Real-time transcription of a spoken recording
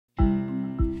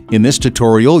In this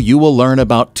tutorial, you will learn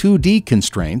about 2D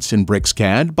constraints in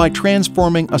BricsCAD by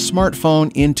transforming a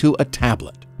smartphone into a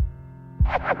tablet.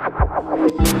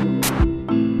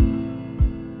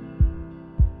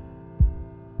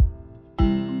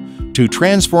 To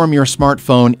transform your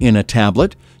smartphone in a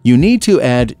tablet, you need to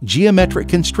add geometric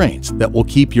constraints that will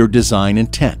keep your design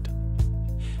intent.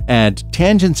 Add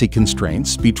tangency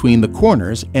constraints between the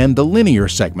corners and the linear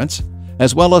segments,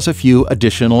 as well as a few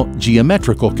additional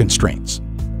geometrical constraints.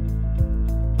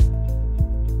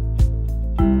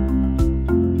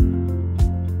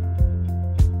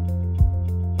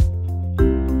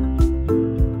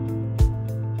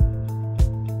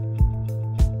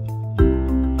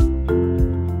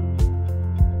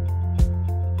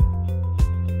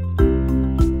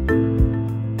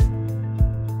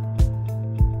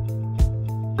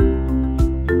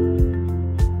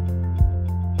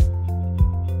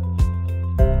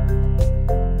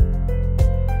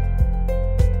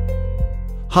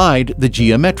 Hide the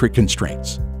geometric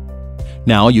constraints.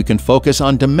 Now you can focus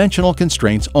on dimensional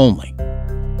constraints only.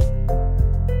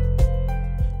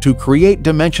 To create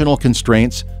dimensional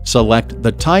constraints, select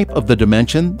the type of the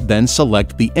dimension, then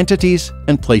select the entities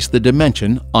and place the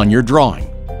dimension on your drawing.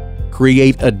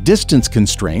 Create a distance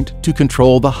constraint to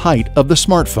control the height of the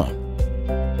smartphone.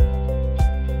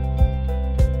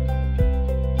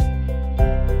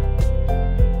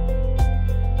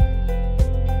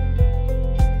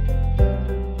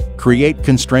 Create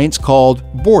constraints called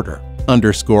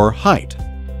border_height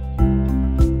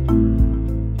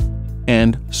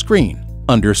and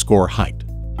screen_height.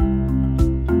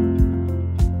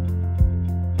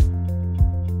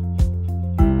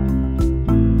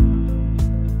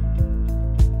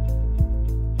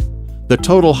 The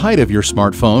total height of your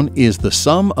smartphone is the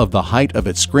sum of the height of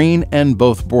its screen and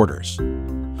both borders.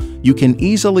 You can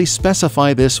easily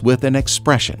specify this with an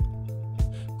expression.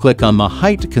 Click on the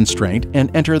height constraint and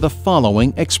enter the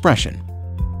following expression.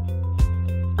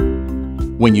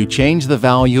 When you change the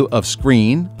value of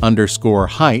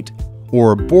screen_height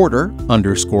or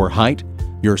border_height,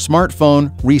 your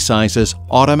smartphone resizes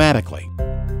automatically.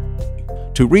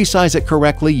 To resize it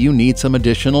correctly, you need some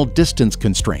additional distance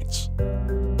constraints.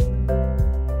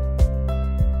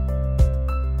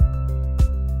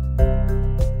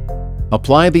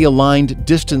 Apply the aligned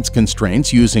distance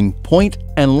constraints using point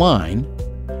and line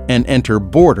and enter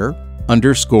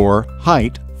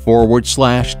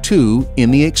border_height/2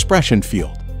 in the expression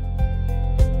field.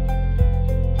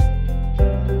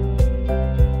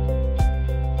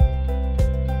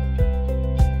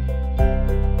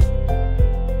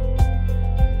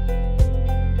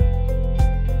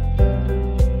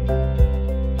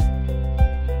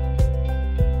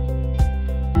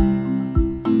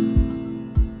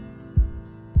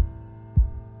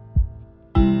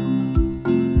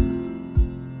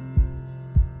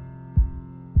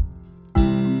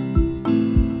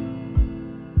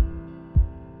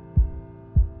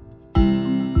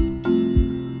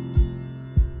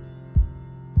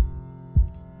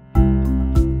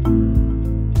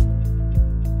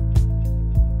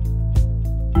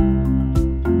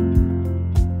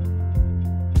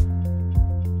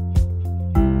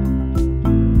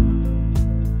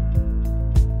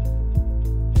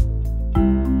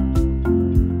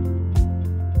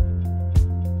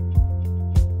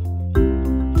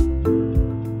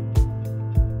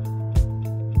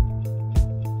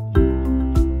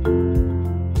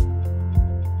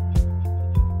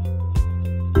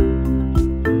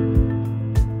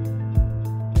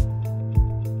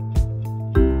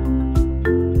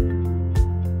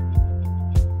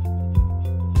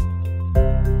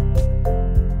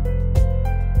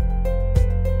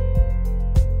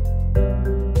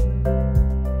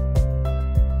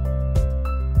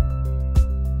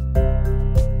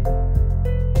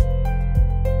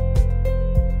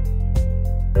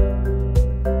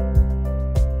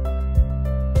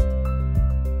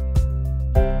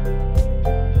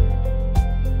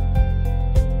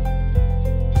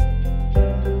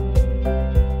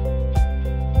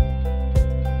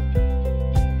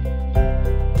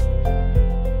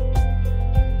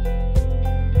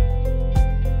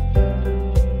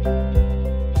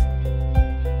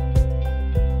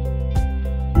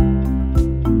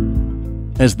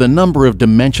 As the number of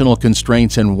dimensional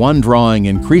constraints in one drawing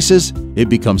increases, it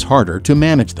becomes harder to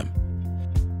manage them.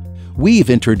 We've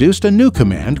introduced a new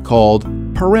command called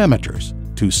parameters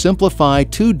to simplify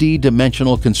 2D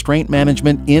dimensional constraint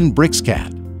management in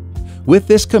BricsCAD. With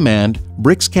this command,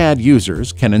 BricsCAD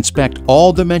users can inspect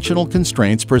all dimensional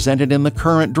constraints presented in the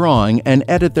current drawing and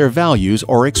edit their values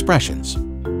or expressions.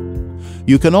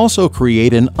 You can also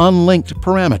create an unlinked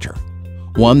parameter,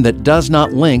 one that does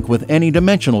not link with any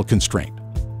dimensional constraint.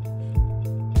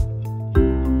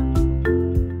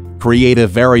 Create a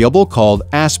variable called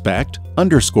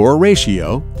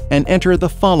aspect_ratio and enter the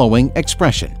following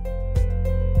expression.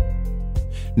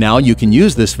 Now you can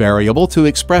use this variable to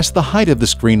express the height of the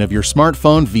screen of your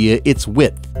smartphone via its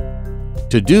width.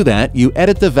 To do that, you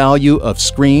edit the value of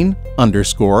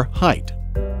screen_height.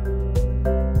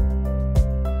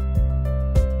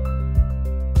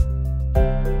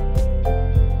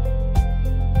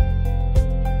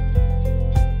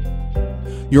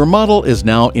 Your model is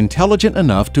now intelligent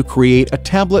enough to create a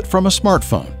tablet from a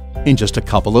smartphone in just a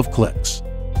couple of clicks.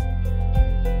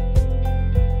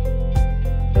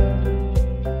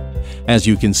 As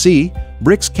you can see,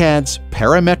 BricsCAD's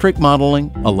parametric modeling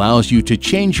allows you to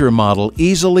change your model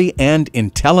easily and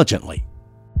intelligently.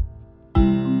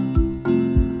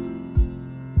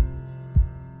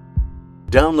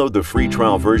 Download the free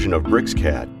trial version of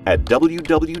BricsCAD at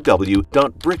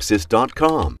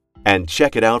www.bricsys.com and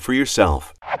check it out for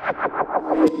yourself.